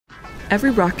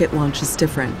Every rocket launch is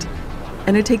different,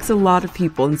 and it takes a lot of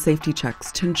people and safety checks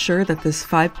to ensure that this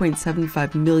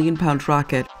 5.75 million pound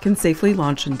rocket can safely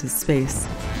launch into space.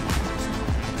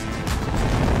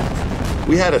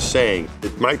 We had a saying,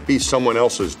 it might be someone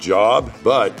else's job,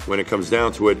 but when it comes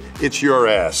down to it, it's your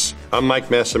ass. I'm Mike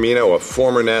Massimino, a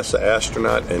former NASA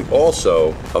astronaut and also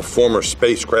a former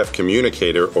spacecraft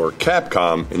communicator, or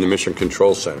CAPCOM, in the Mission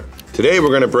Control Center. Today we're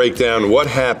going to break down what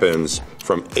happens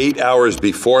from 8 hours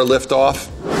before liftoff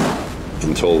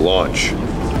until launch.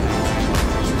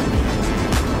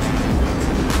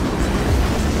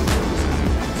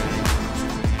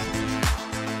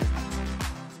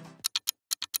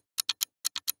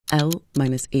 L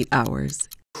minus 8 hours.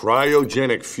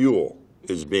 Cryogenic fuel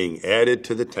is being added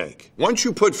to the tank. Once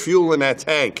you put fuel in that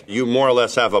tank, you more or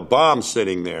less have a bomb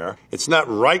sitting there. It's not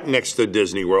right next to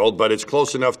Disney World, but it's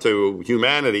close enough to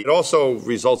humanity. It also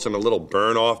results in a little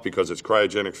burn off because it's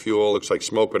cryogenic fuel. Looks like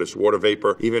smoke, but it's water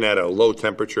vapor. Even at a low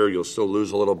temperature, you'll still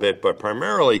lose a little bit, but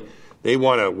primarily they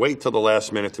want to wait till the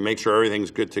last minute to make sure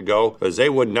everything's good to go, because they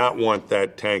would not want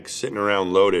that tank sitting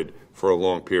around loaded for a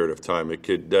long period of time. It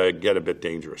could get a bit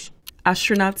dangerous.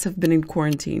 Astronauts have been in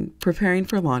quarantine, preparing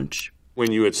for launch.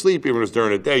 When you would sleep, even if it was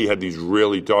during the day, you had these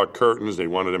really dark curtains. They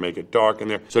wanted to make it dark in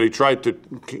there. So they tried to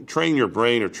train your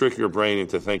brain or trick your brain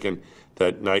into thinking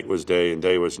that night was day and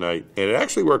day was night. And it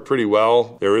actually worked pretty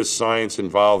well. There is science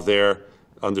involved there,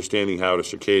 understanding how the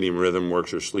circadian rhythm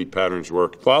works, your sleep patterns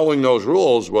work. Following those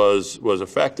rules was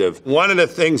effective. One of the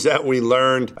things that we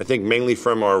learned, I think mainly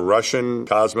from our Russian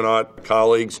cosmonaut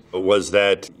colleagues, was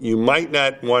that you might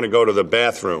not want to go to the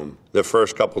bathroom the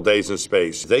first couple days in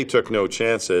space. They took no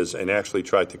chances and actually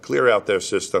tried to clear out their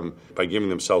system by giving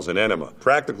themselves an enema.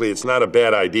 Practically, it's not a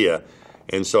bad idea.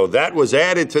 And so that was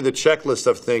added to the checklist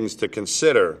of things to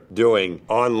consider doing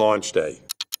on launch day.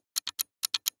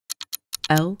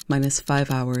 L minus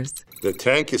 5 hours. The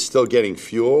tank is still getting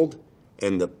fueled,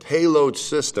 and the payload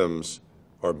systems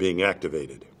are being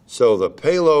activated. So the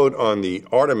payload on the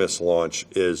Artemis launch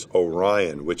is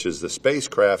Orion, which is the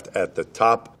spacecraft at the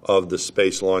top of the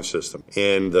Space Launch System.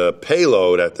 And the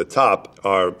payload at the top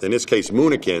are, in this case,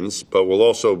 Moonikins, but will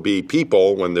also be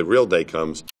people when the real day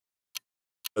comes.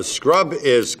 A scrub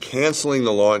is canceling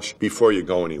the launch before you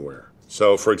go anywhere.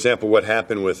 So, for example, what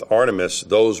happened with Artemis,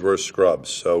 those were scrubs.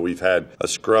 So we've had a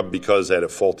scrub because they had a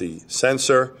faulty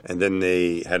sensor, and then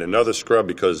they had another scrub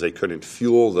because they couldn't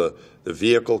fuel the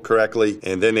vehicle correctly,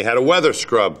 and then they had a weather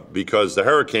scrub because the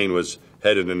hurricane was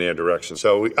headed in their direction.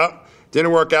 So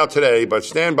didn't work out today, but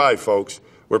stand by, folks.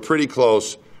 We're pretty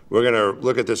close. We're going to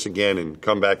look at this again and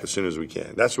come back as soon as we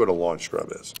can. That's what a launch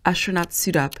scrub is. Astronauts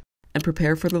suit up and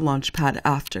prepare for the launch pad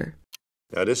after.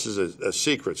 Now, this is a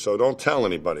secret, so don't tell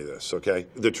anybody this, okay?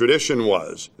 The tradition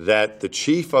was that the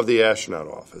chief of the astronaut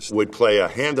office would play a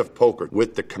hand of poker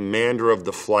with the commander of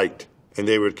the flight, and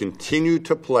they would continue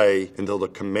to play until the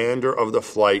commander of the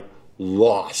flight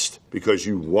lost, because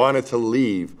you wanted to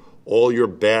leave all your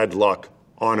bad luck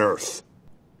on Earth.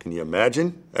 Can you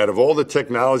imagine? Out of all the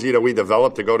technology that we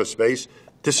developed to go to space,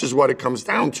 this is what it comes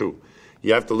down to.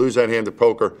 You have to lose that hand of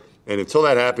poker. And until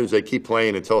that happens, they keep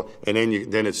playing and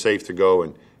then it's safe to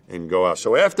go and go out.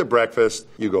 So after breakfast,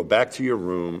 you go back to your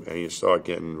room and you start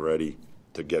getting ready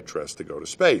to get dressed to go to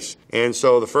space. And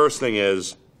so the first thing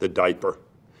is the diaper.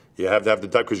 You have to have the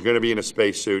diaper because you're going to be in a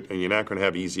spacesuit and you're not going to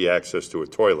have easy access to a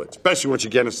toilet, especially once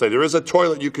you get inside. There is a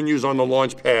toilet you can use on the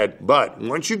launch pad, but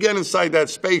once you get inside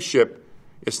that spaceship,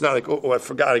 it's not like, oh, I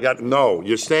forgot. No,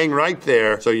 you're staying right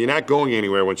there, so you're not going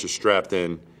anywhere once you're strapped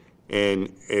in.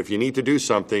 And if you need to do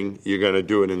something, you're going to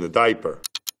do it in the diaper.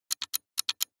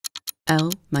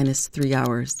 L minus 3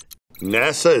 hours.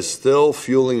 NASA is still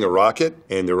fueling the rocket,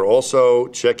 and they're also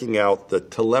checking out the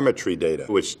telemetry data,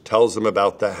 which tells them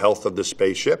about the health of the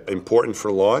spaceship. Important for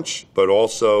launch, but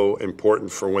also important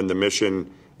for when the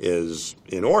mission is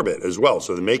in orbit as well.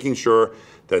 So they're making sure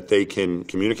that they can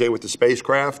communicate with the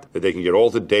spacecraft, that they can get all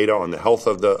the data on the health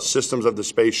of the systems of the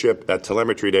spaceship. That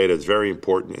telemetry data is very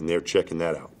important, and they're checking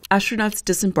that out. Astronauts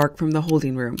disembark from the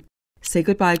holding room, say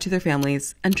goodbye to their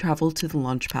families, and travel to the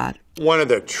launch pad. One of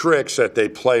the tricks that they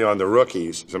play on the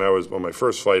rookies, and on my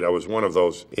first flight, I was one of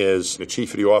those, is the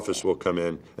chief of the office will come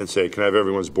in and say, can I have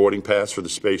everyone's boarding pass for the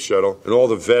space shuttle? And all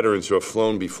the veterans who have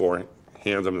flown before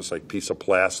hand them this piece of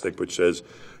plastic which says,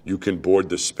 you can board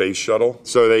the space shuttle.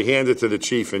 So they hand it to the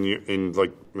chief, and you're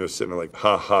sitting there like,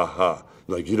 ha, ha, ha.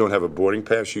 Like, you don't have a boarding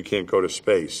pass, you can't go to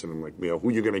space. And I'm like, who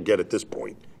are you going to get at this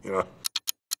point,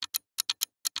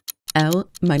 L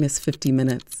minus 50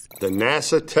 minutes. The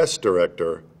NASA test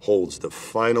director holds the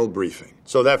final briefing.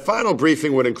 So that final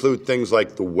briefing would include things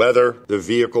like the weather, the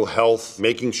vehicle health,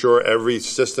 making sure every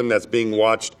system that's being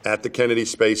watched at the Kennedy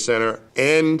Space Center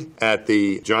and at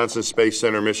the Johnson Space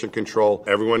Center Mission Control,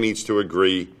 everyone needs to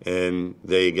agree, and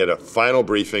they get a final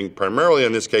briefing. Primarily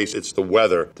in this case, it's the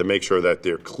weather to make sure that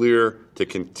they're clear to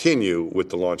continue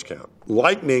with the launch count.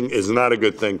 Lightning is not a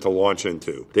good thing to launch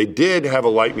into. They did have a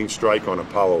lightning strike on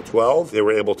Apollo 12. They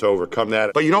were able to overcome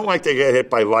that, but you don't like to get hit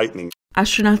by lightning.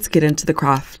 Astronauts get into the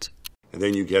craft. And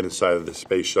then you get inside of the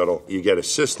space shuttle. You get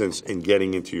assistance in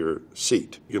getting into your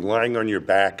seat. You're lying on your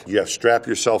back. You have to strap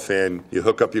yourself in. You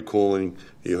hook up your cooling.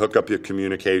 You hook up your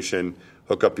communication.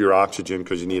 Hook up your oxygen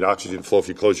because you need oxygen flow. If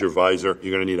you close your visor,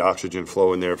 you're going to need oxygen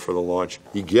flow in there for the launch.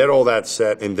 You get all that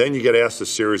set, and then you get asked a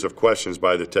series of questions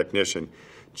by the technician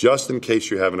just in case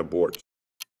you have an abort.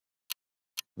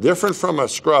 Different from a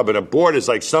scrub, an abort is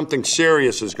like something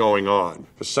serious is going on.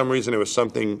 For some reason, it was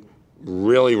something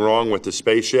really wrong with the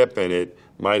spaceship and it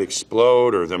might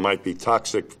explode, or there might be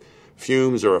toxic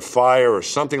fumes or a fire or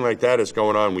something like that is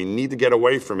going on. We need to get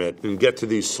away from it and get to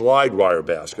these slide wire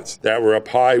baskets that were up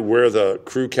high where the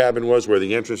crew cabin was, where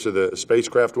the entrance to the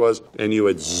spacecraft was, and you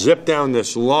would zip down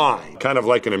this line, kind of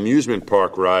like an amusement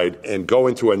park ride, and go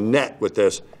into a net with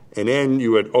this, and then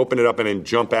you would open it up and then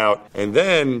jump out, and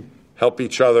then help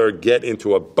each other get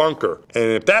into a bunker. And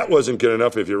if that wasn't good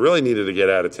enough, if you really needed to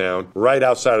get out of town, right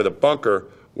outside of the bunker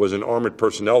was an armored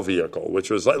personnel vehicle,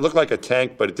 which was looked like a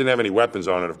tank, but it didn't have any weapons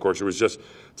on it, of course. It was just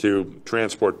to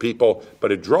transport people,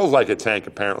 but it drove like a tank,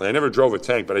 apparently. I never drove a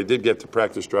tank, but I did get to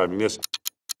practice driving this.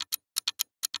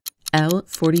 L,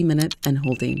 40-minute and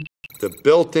holding. The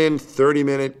built-in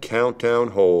 30-minute countdown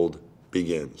hold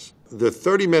begins. The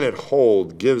 30-minute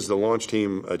hold gives the launch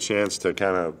team a chance to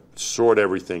kind of sort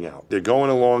everything out. They're going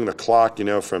along the clock,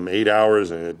 from 8 hours,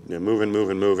 and they're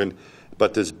moving.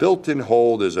 But this built-in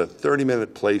hold is a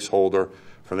 30-minute placeholder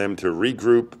for them to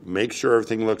regroup, make sure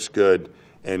everything looks good,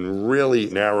 and really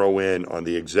narrow in on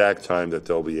the exact time that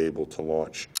they'll be able to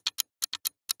launch.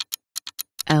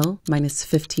 L minus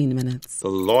 15 minutes. The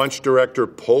launch director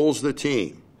polls the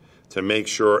team to make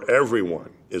sure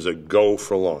everyone is a go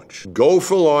for launch. Go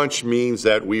for launch means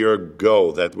that we are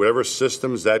go, that whatever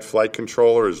systems that flight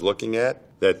controller is looking at,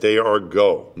 that they are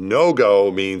go. No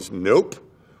go means nope,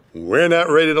 we're not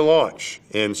ready to launch.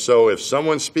 And so if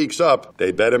someone speaks up,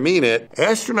 they better mean it.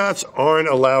 Astronauts aren't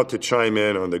allowed to chime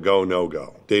in on the go, no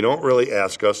go. They don't really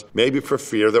ask us, maybe for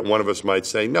fear that one of us might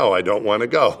say, no, I don't want to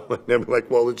go. And they're like,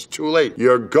 well, it's too late.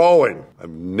 You're going. I've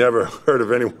never heard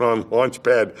of anyone on launch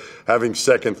pad having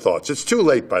second thoughts. It's too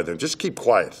late by then. Just keep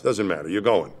quiet. Doesn't matter. You're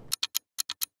going.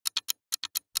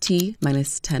 T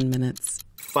minus 10 minutes.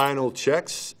 Final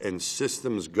checks and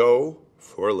systems go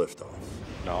for liftoff.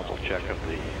 Nozzle check of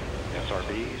the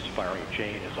SRBs. Firing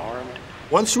chain is armed.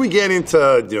 Once we get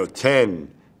into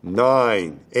 10,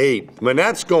 9, 8, when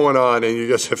that's going on and you're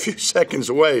just a few seconds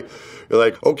away, you're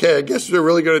like, okay, I guess they're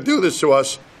really going to do this to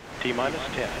us. T minus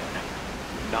 10,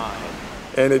 9.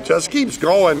 And it just keeps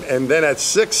going, and then at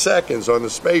 6 seconds on the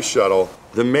space shuttle,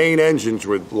 the main engines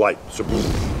would light.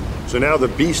 So now the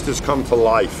beast has come to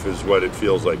life, is what it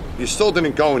feels like. You still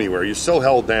didn't go anywhere. You still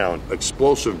held down.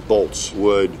 Explosive bolts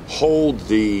would hold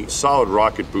the solid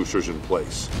rocket boosters in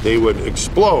place. They would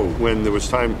explode when there was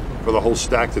time for the whole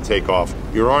stack to take off.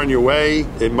 You're on your way.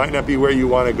 It might not be where you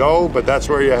want to go, but that's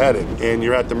where you're headed. And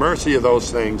you're at the mercy of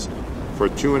those things for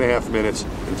 2.5 minutes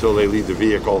until they leave the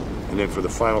vehicle. And then for the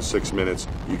final 6 minutes,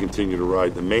 you continue to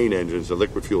ride the main engines, the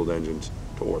liquid-fueled engines,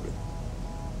 to orbit.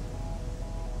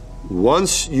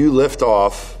 Once you lift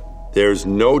off, there's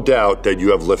no doubt that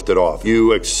you have lifted off.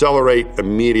 You accelerate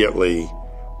immediately.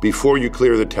 Before you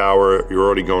clear the tower, you're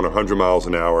already going 100 miles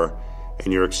an hour,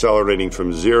 and you're accelerating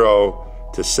from 0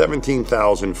 to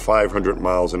 17,500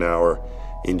 miles an hour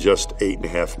in just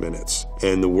 8.5 minutes.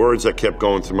 And the words that kept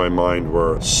going through my mind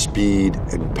were speed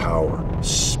and power,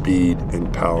 speed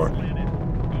and power.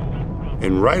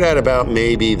 And right at about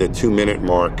maybe the 2-minute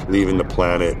mark, leaving the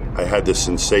planet, I had this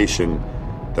sensation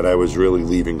that I was really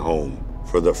leaving home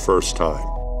for the first time.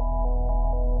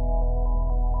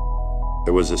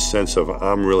 There was a sense of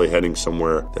I'm really heading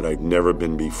somewhere that I'd never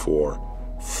been before,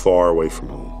 far away from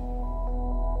home.